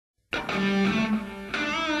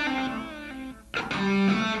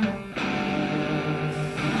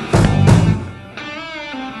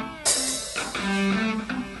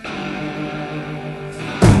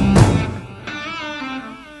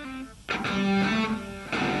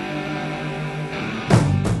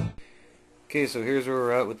Okay, so here's where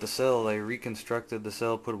we're at with the cell. I reconstructed the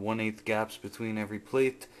cell, put 1/8 gaps between every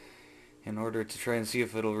plate in order to try and see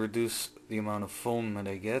if it'll reduce the amount of foam that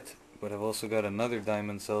I get. But I've also got another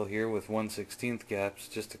diamond cell here with 1/16 gaps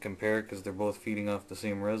just to compare because they're both feeding off the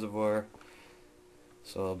same reservoir.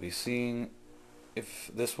 So I'll be seeing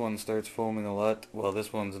if this one starts foaming a lot while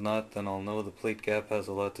this one's not, then I'll know the plate gap has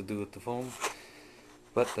a lot to do with the foam.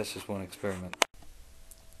 But that's just one experiment.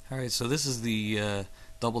 Alright, so this is the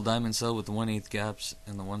double diamond cell with the 1/8 gaps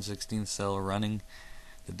and the 1/16 cell running.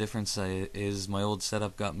 The difference is my old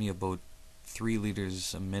setup got me about 3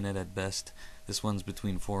 liters a minute at best. This one's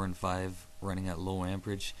between 4 and 5, running at low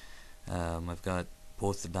amperage. I've got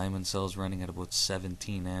both the diamond cells running at about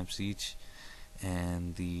 17 amps each,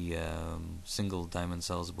 and the single diamond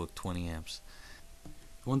cell is about 20 amps.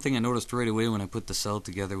 One thing I noticed right away when I put the cell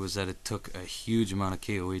together was that it took a huge amount of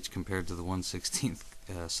KOH compared to the 1/16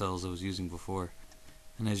 cells I was using before.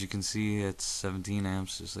 And as you can see, it's 17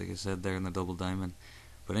 amps, just like I said there in the double diamond.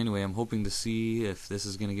 But anyway, I'm hoping to see if this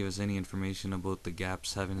is going to give us any information about the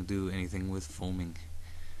gaps having to do anything with foaming.